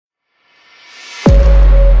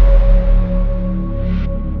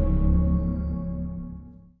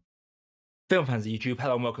Film fans of YouTube,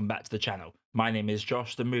 hello and welcome back to the channel. My name is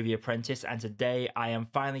Josh, the Movie Apprentice, and today I am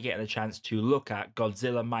finally getting a chance to look at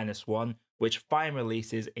Godzilla Minus One, which finally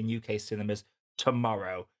releases in UK cinemas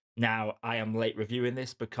tomorrow. Now, I am late reviewing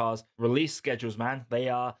this because release schedules, man, they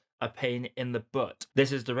are a pain in the butt.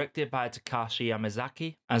 This is directed by Takashi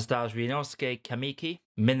Yamazaki and stars Ryunosuke Kamiki,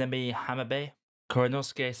 Minami Hamabe,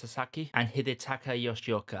 Kuranosuke Sasaki, and Hidetaka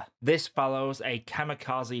Yoshioka. This follows a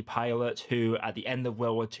kamikaze pilot who, at the end of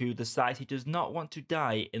World War II, decides he does not want to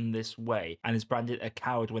die in this way and is branded a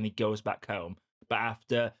coward when he goes back home. But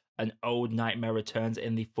after an old nightmare returns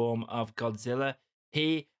in the form of Godzilla,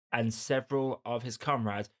 he and several of his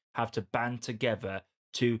comrades have to band together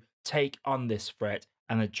to take on this threat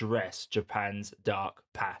and address Japan's dark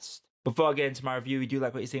past. Before I get into my review, if you do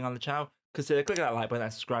like what you're seeing on the channel, consider clicking that like button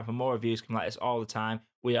and subscribe for more reviews coming like this all the time.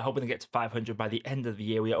 We are hoping to get to 500 by the end of the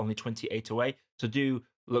year. We are only 28 away, so do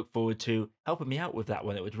look forward to helping me out with that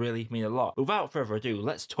one. It would really mean a lot. Without further ado,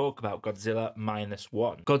 let's talk about Godzilla Minus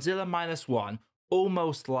One. Godzilla Minus One,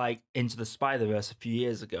 almost like Into the Spiderverse a few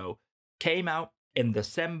years ago, came out in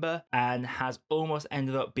December and has almost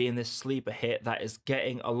ended up being this sleeper hit that is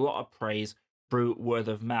getting a lot of praise through word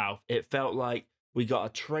of mouth. It felt like we got a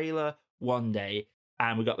trailer one day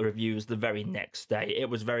and we got the reviews the very next day. It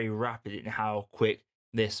was very rapid in how quick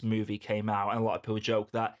this movie came out, and a lot of people joke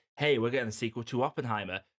that, hey, we're getting a sequel to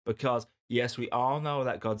Oppenheimer, because yes, we all know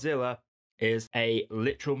that Godzilla is a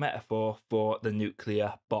literal metaphor for the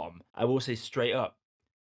nuclear bomb. I will say straight up,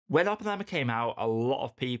 when Oppenheimer came out, a lot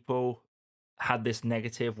of people had this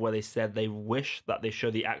negative where they said they wish that they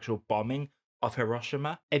showed the actual bombing of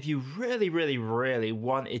Hiroshima. If you really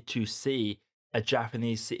wanted to see a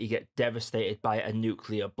Japanese city get devastated by a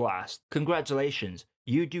nuclear blast, congratulations,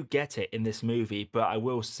 you do get it in this movie, but I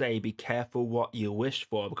will say be careful what you wish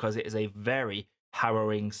for, because it is a very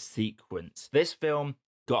harrowing sequence. This film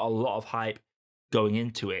got a lot of hype going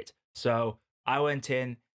into it, so I went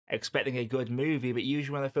in expecting a good movie, but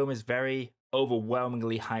usually when a film is very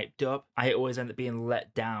overwhelmingly hyped up, I always end up being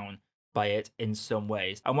let down by it in some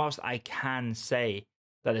ways. And whilst I can say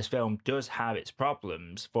that this film does have its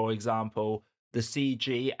problems, for example, the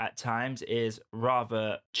CG at times is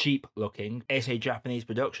rather cheap looking. It's a Japanese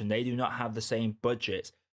production. They do not have the same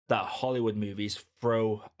budgets that Hollywood movies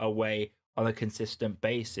throw away on a consistent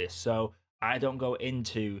basis. So I don't go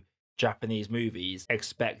into Japanese movies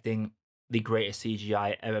expecting the greatest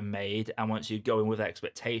CGI ever made. And once you go in with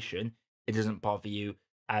expectation, it doesn't bother you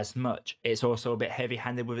as much. It's also a bit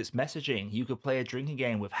heavy-handed with its messaging. You could play a drinking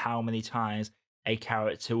game with how many times a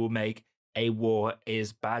character will make a war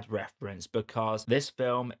is bad reference, because this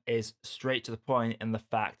film is straight to the point in the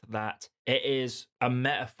fact that it is a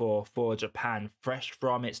metaphor for Japan, fresh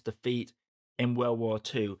from its defeat in World War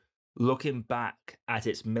II, looking back at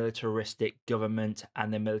its militaristic government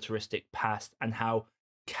and their militaristic past and how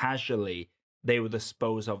casually they would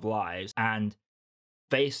dispose of lives, and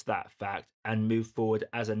face that fact and move forward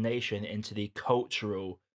as a nation into the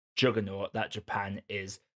cultural juggernaut that Japan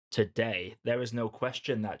is today. There is no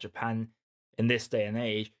question that Japan in this day and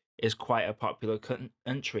age is quite a popular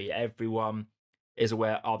country. Everyone is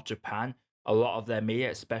aware of Japan. A lot of their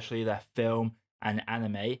media, especially their film and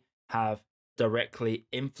anime, have directly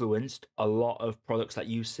influenced a lot of products that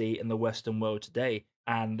you see in the Western world today.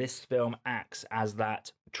 And this film acts as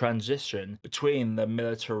that transition between the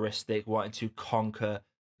militaristic wanting to conquer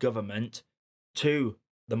government to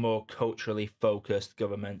the more culturally focused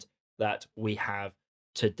government that we have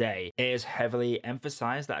today. It is heavily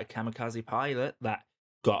emphasized that a kamikaze pilot that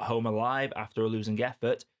got home alive after a losing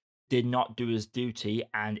effort did not do his duty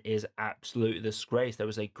and is absolutely disgraced. There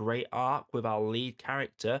was a great arc with our lead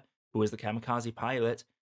character, who is the kamikaze pilot,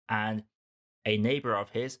 and a neighbor of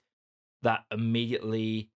his that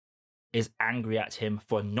immediately is angry at him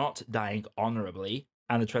for not dying honorably.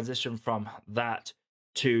 And the transition from that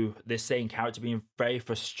to this same character being very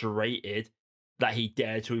frustrated that he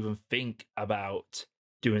dared to even think about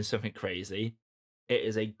doing something crazy. It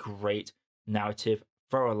is a great narrative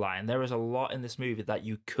through line. There is a lot in this movie that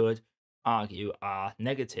you could argue are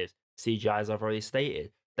negatives. CGI, as I've already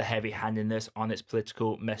stated, the heavy-handedness on its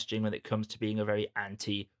political messaging when it comes to being a very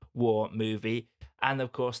anti-war movie. And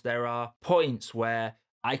of course, there are points where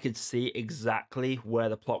I could see exactly where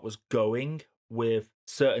the plot was going with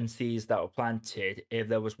certain seeds that were planted. If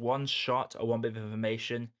there was one shot or one bit of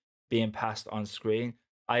information being passed on screen,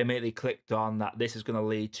 I immediately clicked on that this is going to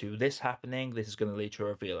lead to this happening, this is going to lead to a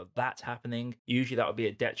reveal of that happening. Usually that would be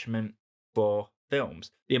a detriment for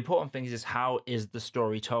films. The important thing is how is the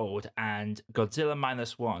story told, and Godzilla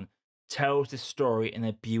Minus One tells this story in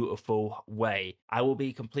a beautiful way. I will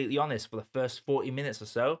be completely honest, for the first 40 minutes or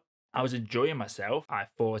so, I was enjoying myself. I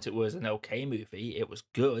thought it was an okay movie. It was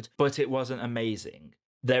good, but it wasn't amazing.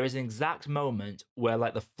 There is an exact moment where,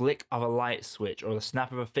 like the flick of a light switch or the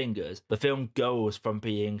snap of a fingers, the film goes from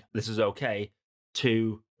being this is okay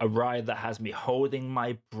to a ride that has me holding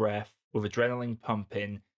my breath with adrenaline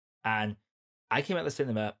pumping. And I came out the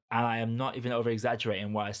cinema, and I am not even over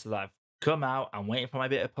exaggerating when I said I've come out, I'm waiting for my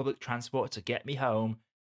bit of public transport to get me home,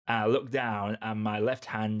 and I look down and my left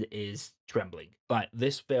hand is trembling. Like,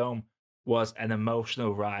 this film was an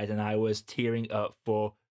emotional ride, and I was tearing up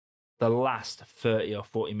for the last 30 or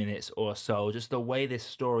 40 minutes or so. Just the way this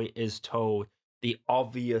story is told, the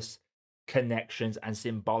obvious connections and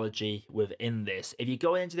symbology within this. If you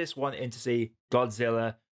go into this wanting to see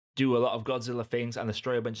Godzilla do a lot of Godzilla things and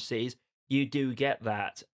destroy a bunch of cities, you do get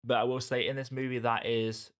that. But I will say, in this movie that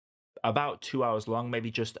is about 2 hours long, maybe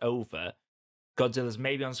just over, Godzilla's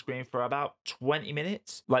maybe on screen for about 20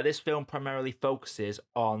 minutes. Like, this film primarily focuses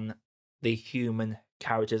on the human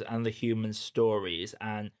characters and the human stories,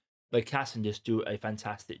 and the casting just do a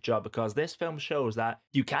fantastic job because this film shows that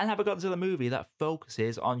you can have a Godzilla movie that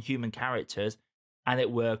focuses on human characters and it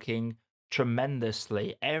working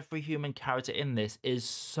tremendously. Every human character in this is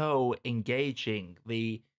so engaging.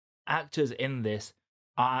 The actors in this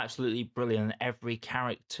are absolutely brilliant. Every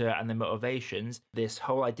character and their motivations, this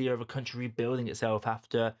whole idea of a country rebuilding itself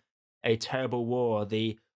after a terrible war,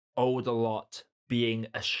 the older lot being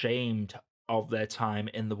ashamed of their time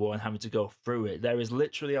in the war and having to go through it. There is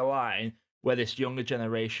literally a line where this younger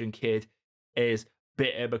generation kid is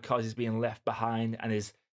bitter because he's being left behind and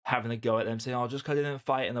is having a go at them, saying, "Oh, just because I didn't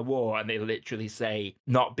fight in the war," and they literally say,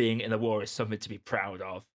 "Not being in the war is something to be proud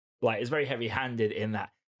of." Like, it's very heavy-handed in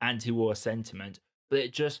that anti-war sentiment, but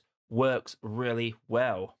it just works really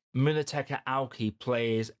well. Munetaka Aoki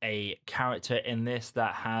plays a character in this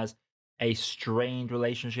that has a strained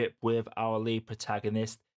relationship with our lead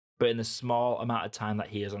protagonist, but in the small amount of time that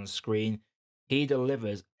he is on screen, he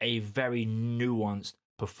delivers a very nuanced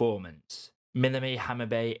performance. Minami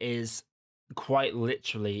Hamabe is quite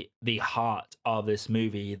literally the heart of this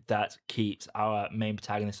movie that keeps our main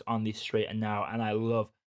protagonist on the straight and narrow, and I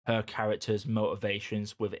love her character's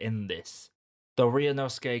motivations within this. The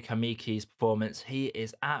Ryunosuke Kamiki's performance, he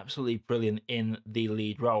is absolutely brilliant in the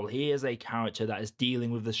lead role. He is a character that is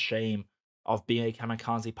dealing with the shame of being a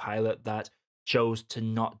kamikaze pilot that chose to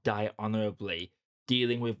not die honorably,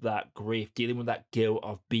 dealing with that grief, dealing with that guilt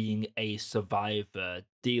of being a survivor,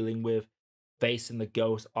 dealing with facing the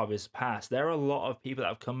ghost of his past. There are a lot of people that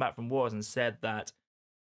have come back from wars and said that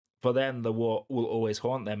for them, the war will always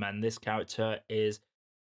haunt them, and this character is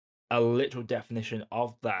a literal definition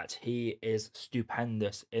of that. He is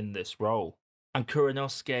stupendous in this role. And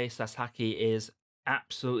Kuranosuke Sasaki is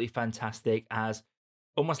absolutely fantastic as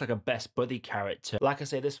almost like a best buddy character. Like I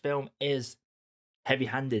say, this film is heavy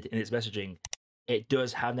handed in its messaging. It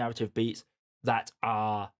does have narrative beats that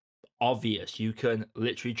are obvious. You can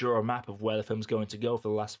literally draw a map of where the film's going to go for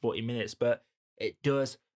the last 40 minutes, but it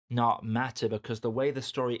does not matter because the way the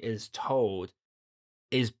story is told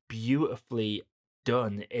is beautifully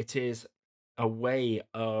done. It is a way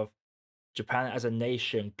of Japan as a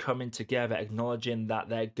nation coming together, acknowledging that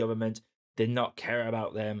their government did not care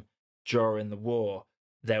about them during the war.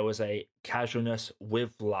 There was a casualness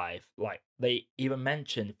with life. Like, they even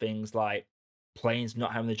mentioned things like planes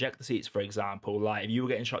not having ejector seats, for example. Like, if you were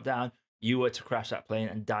getting shot down, you were to crash that plane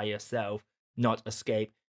and die yourself, not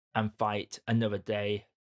escape and fight another day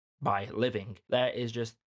by living. There is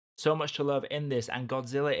just so much to love in this, and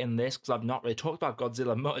Godzilla in this, because I've not really talked about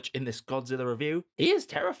Godzilla much in this Godzilla review. He is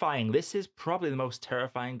terrifying. This is probably the most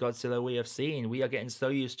terrifying Godzilla we have seen. We are getting so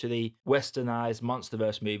used to the westernized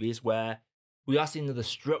MonsterVerse movies where we are seeing the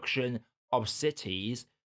destruction of cities,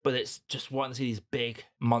 but it's just wanting to see these big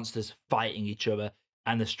monsters fighting each other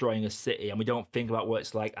and destroying a city, and we don't think about what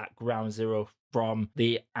it's like at ground zero from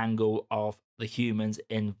the angle of the humans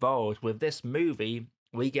involved. With this movie,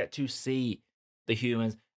 we get to see the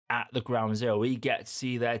humans at the ground zero. We get to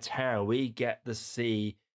see their terror. We get to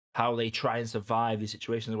see how they try and survive these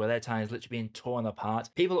situations where their town is literally being torn apart.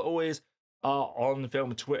 People always are on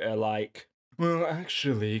film Twitter like, well,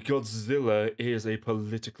 actually, Godzilla is a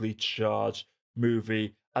politically charged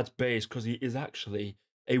movie at base because he is actually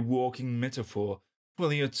a walking metaphor for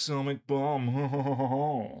the atomic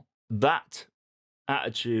bomb. That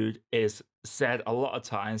attitude is said a lot of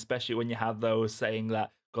times, especially when you have those saying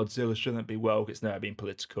that Godzilla shouldn't be woke, it's never been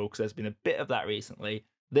political, because there's been a bit of that recently.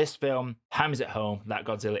 This film hammers it home that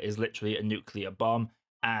Godzilla is literally a nuclear bomb,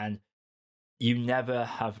 and you never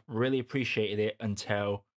have really appreciated it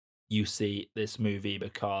until you see this movie,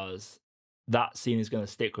 because that scene is going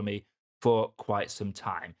to stick with me for quite some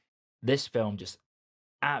time. This film just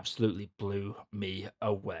absolutely blew me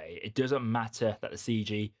away. It doesn't matter that the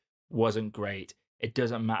CG wasn't great. It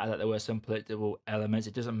doesn't matter that there were some political elements.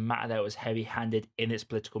 It doesn't matter that it was heavy handed in its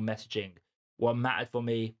political messaging. What mattered for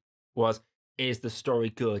me was, is the story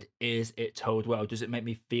good? Is it told well? Does it make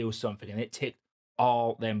me feel something? And it ticked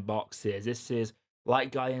all them boxes. This is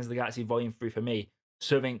like Guardians of the Galaxy Volume 3 for me,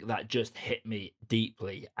 something that just hit me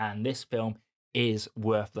deeply. And this film is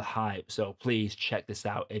worth the hype. So please check this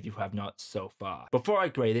out if you have not so far. Before I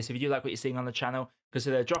grade this, if you do like what you're seeing on the channel,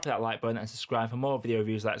 consider dropping that like button and subscribe for more video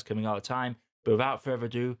reviews like this coming all the time. But without further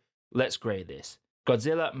ado, let's grade this.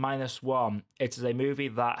 Godzilla Minus One. It is a movie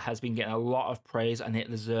that has been getting a lot of praise and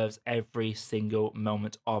it deserves every single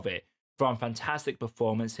moment of it. From fantastic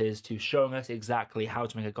performances to showing us exactly how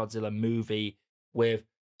to make a Godzilla movie with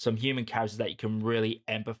some human characters that you can really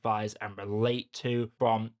empathize and relate to,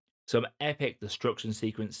 from some epic destruction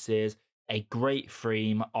sequences, a great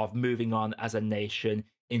theme of moving on as a nation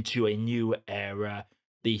into a new era,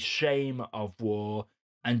 the shame of war,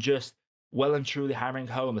 and just well and truly hammering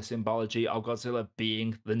home the symbology of Godzilla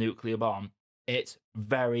being the nuclear bomb. It's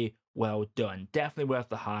very well done. Definitely worth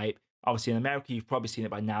the hype. Obviously, in America, you've probably seen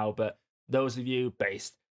it by now, but those of you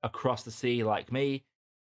based across the sea like me,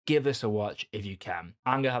 give this a watch if you can.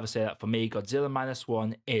 I'm going to have to say that for me, Godzilla Minus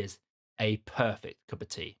One is a perfect cup of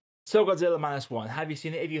tea. So Godzilla Minus One, have you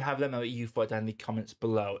seen it? If you have, let me know what you thought down in the comments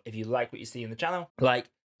below. If you like what you see in the channel, like,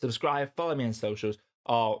 subscribe, follow me on socials,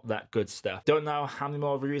 all that good stuff. Don't know how many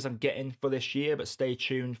more reviews I'm getting for this year, but stay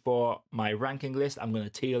tuned for my ranking list. I'm going to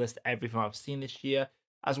tier list everything I've seen this year,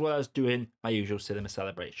 as well as doing my usual cinema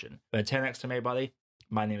celebration. But until next time, everybody,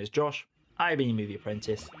 my name is Josh, I've been your Movie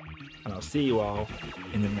Apprentice, and I'll see you all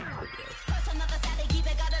in the next video.